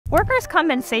Workers'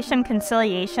 compensation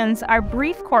conciliations are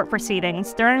brief court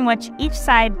proceedings during which each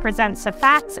side presents the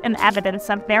facts and evidence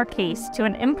of their case to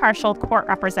an impartial court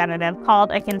representative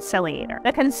called a conciliator.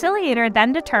 The conciliator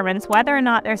then determines whether or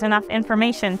not there's enough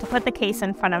information to put the case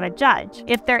in front of a judge.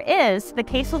 If there is, the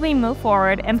case will be moved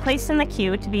forward and placed in the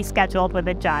queue to be scheduled with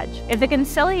a judge. If the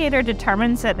conciliator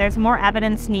determines that there's more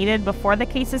evidence needed before the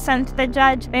case is sent to the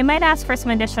judge, they might ask for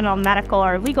some additional medical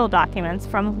or legal documents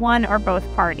from one or both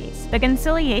parties. The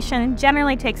conciliation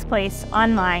generally takes place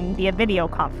online via video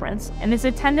conference and is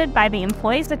attended by the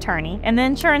employee's attorney and the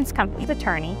insurance company's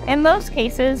attorney. In most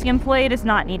cases, the employee does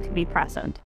not need to be present.